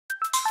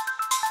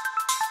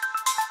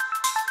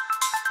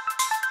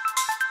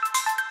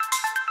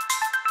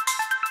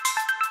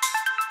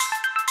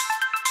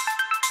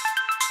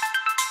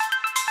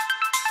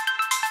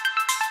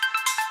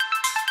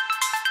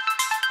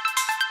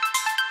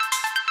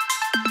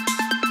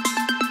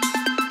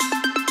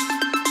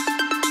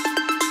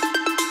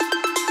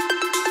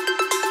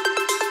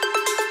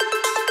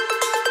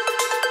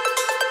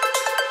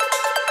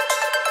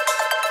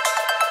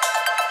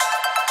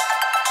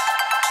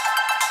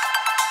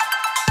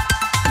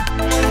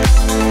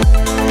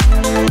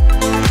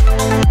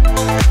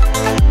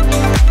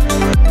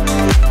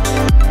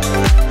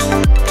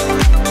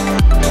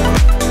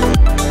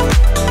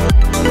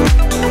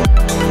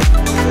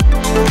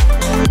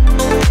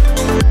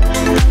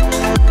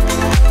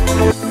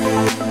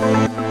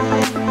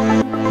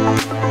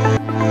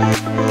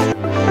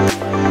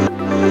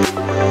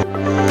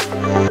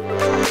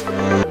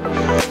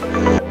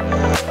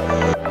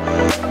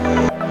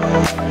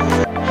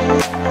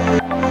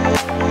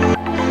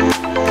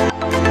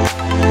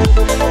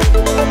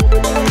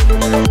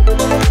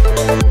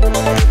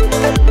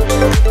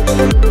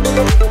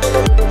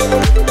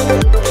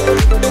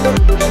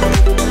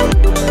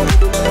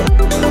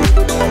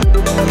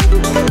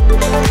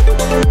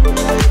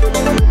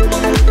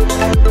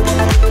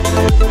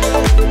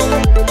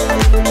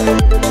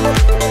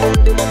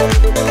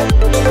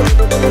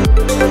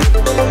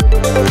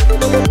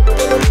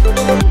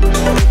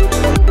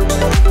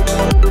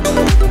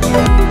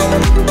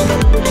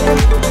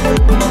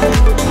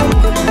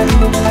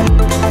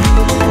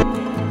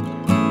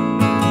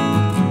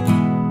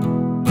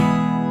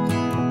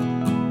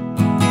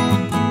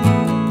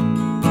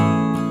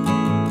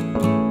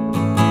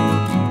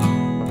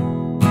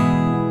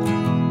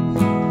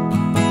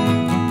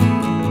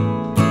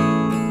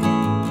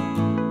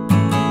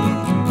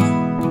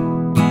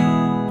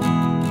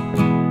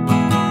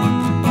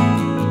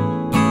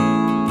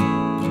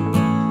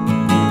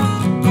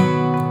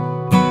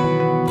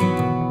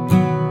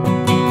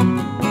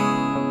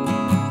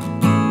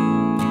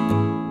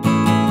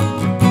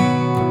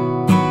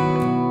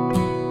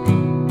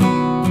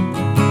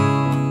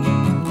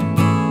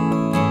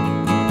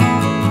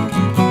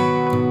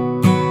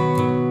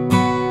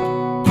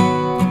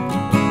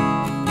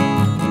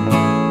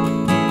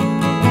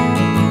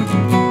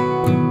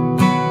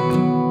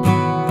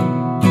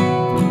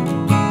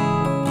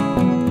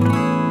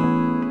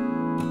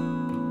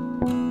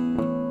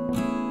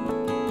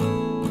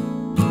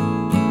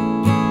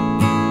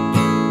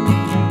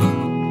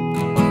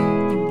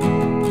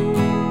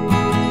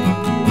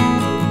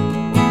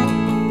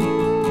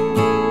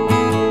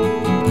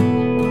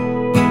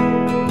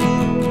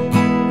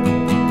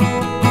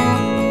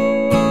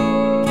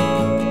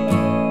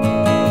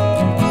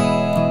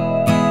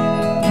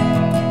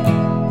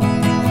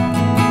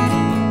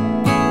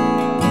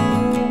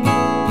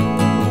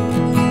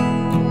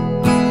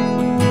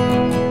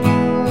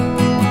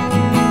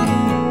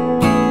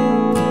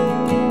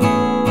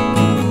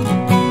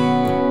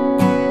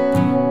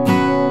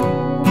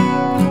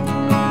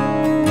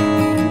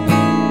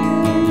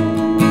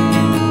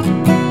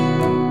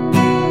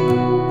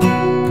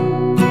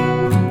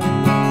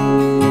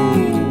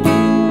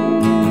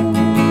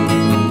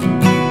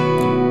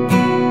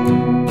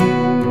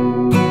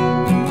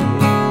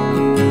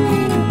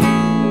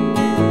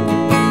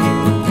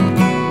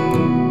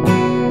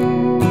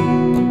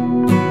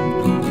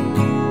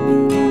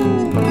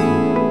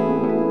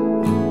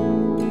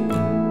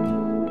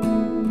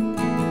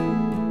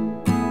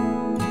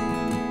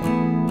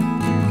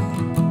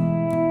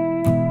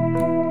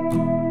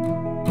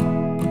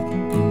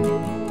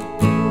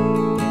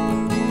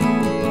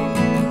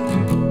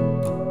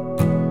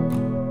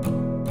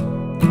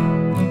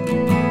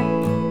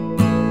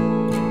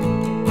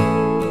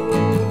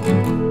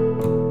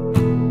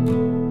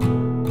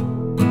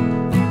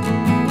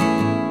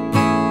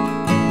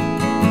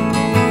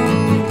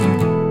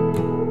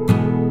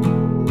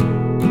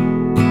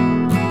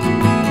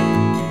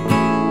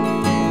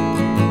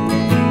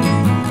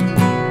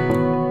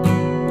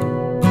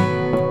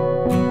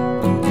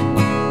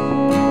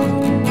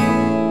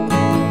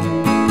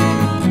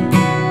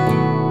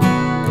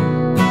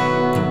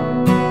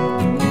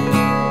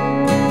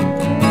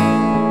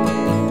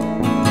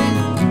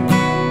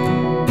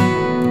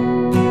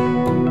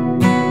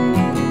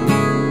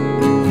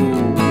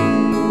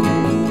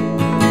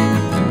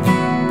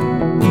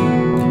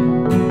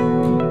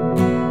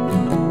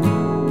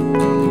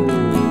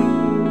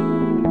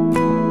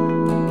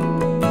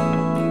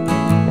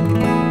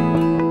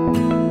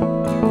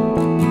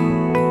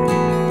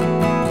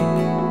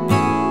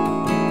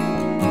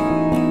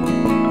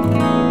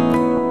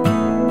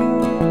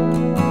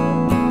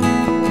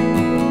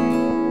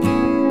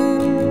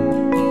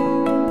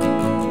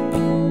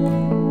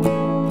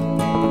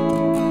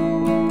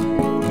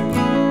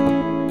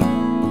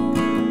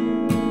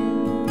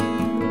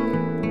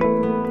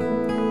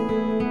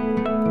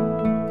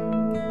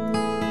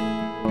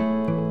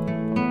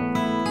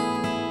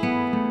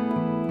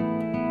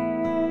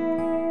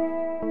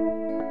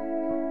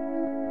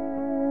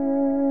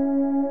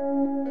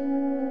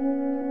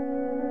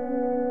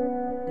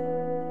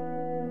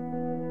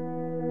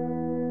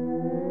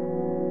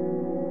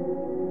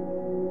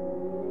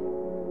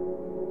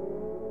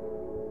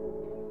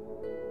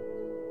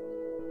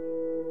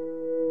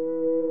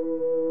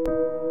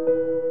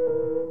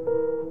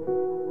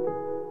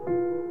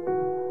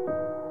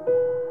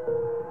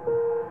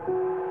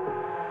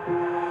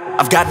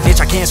I've got an itch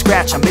I can't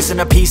scratch, I'm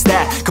missing a piece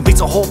that completes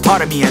a whole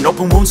part of me, an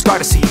open wound scar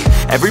to see.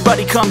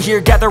 Everybody come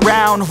here, gather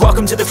round,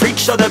 welcome to the freak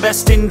show, the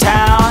best in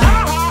town.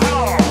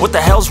 What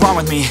the hell's wrong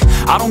with me?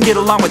 I don't get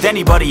along with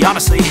anybody,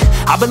 honestly.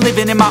 I've been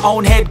living in my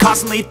own head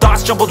constantly,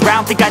 thoughts jumbled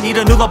round, think I need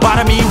a new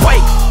lobotomy.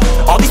 Wait,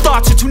 all these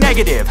thoughts are too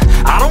negative,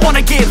 I don't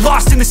wanna get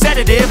lost in the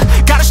sedative.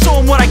 Gotta show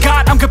them what I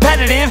got, I'm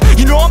competitive.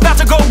 You know I'm about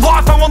to go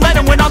off, I won't let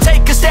them win, I'll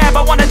take a stab.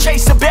 I wanna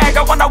chase a bag,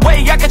 I wanna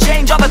weigh, I can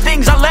change all the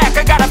things I lack.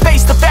 I gotta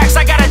face the facts,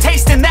 I got a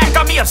taste in that.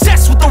 Got me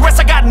obsessed with the rest,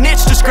 I got an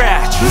itch to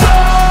scratch.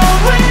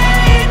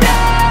 Lonely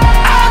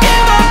now, I'll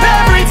give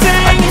up everything.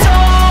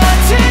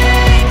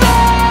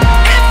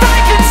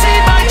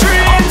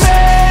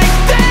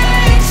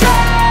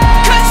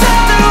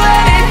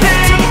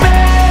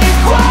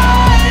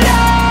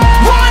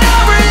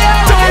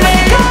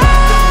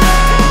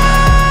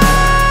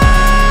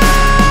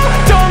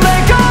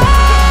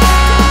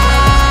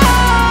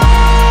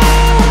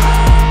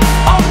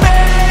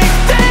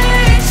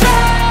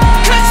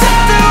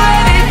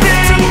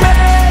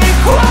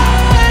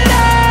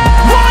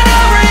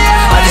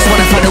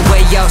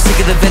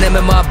 The venom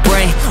in my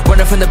brain,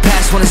 running from the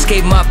past, wanna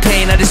escape my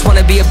pain. I just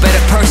wanna be a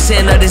better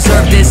person, I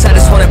deserve this, I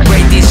just wanna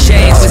break these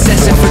chains.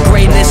 Possessing for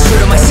greatness,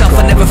 true to myself,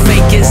 I never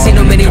fake it. Seen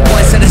too many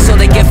ones that are so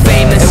they get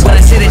famous. And when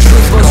I say the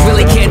truth, most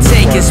really can't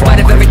take it. In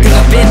spite of everything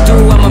I've been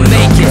through, I'ma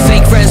make it.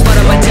 Fake friends, but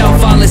on my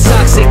downfall is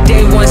toxic.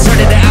 Day one,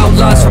 started the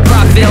outlaws for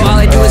profit. All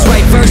I do is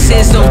write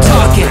verses, no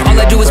talking. All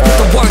I do is put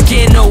the work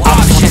in, no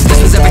options. This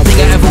was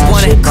everything I ever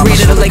wanted,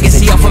 created a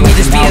legacy off of me,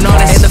 just being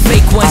honest. And the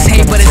fake ones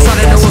hate, but it's all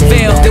to no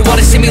avail. They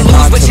wanna see me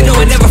lose, but you know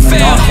I never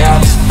fail.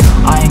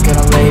 I ain't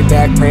gonna lay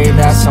back, pray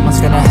that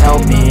someone's gonna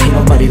help me. Ain't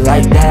nobody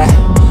like that.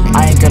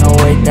 I ain't gonna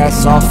wait,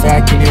 that's all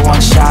fact. Give me one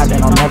shot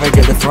and I'll never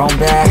get the throne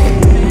back.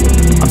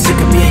 I'm sick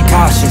of being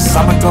cautious,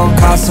 I'ma go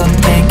cause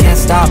something, can't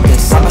stop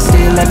this. I'ma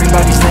steal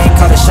everybody's name,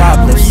 call it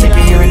shoplift. Sick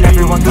of hearing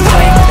everyone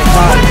complain when they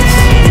thoughtless.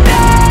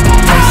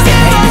 Taste the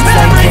pain, it's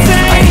like candy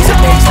pains. It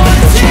makes me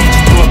feel change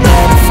into a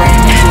better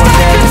frame, into a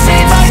better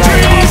same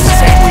society. It's the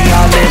same, we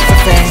all live for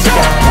fame.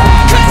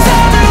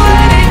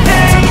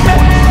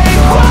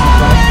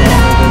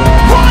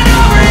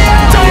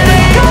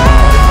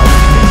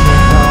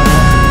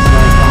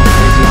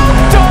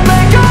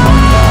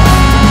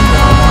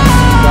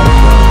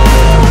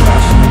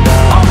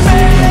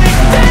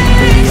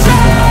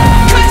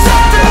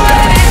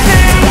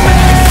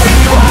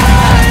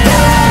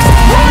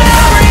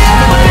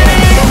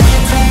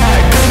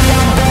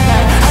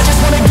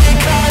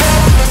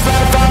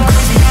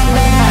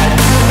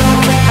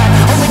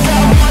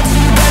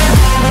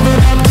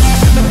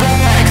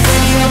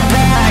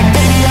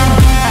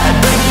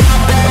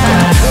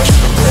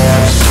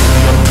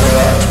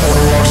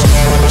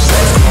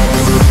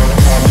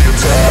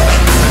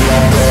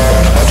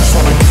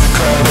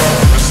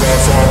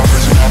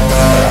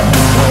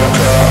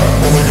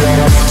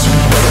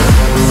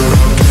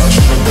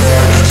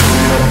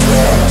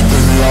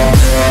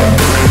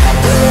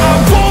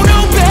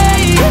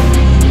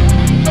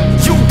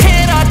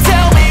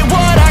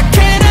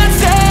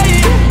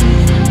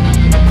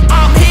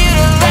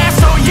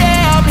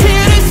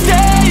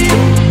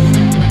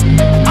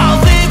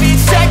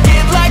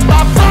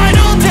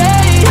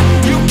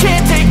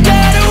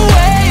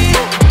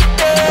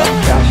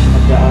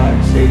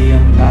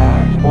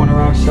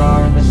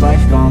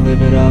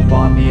 Live it up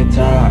on the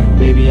attack,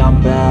 baby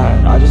I'm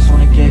bad. I just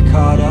wanna get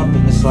caught up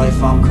in this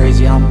life, I'm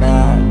crazy, I'm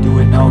mad. Do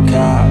it no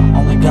cap,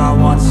 only got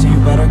one, so you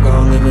better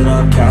go live it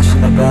up, cap.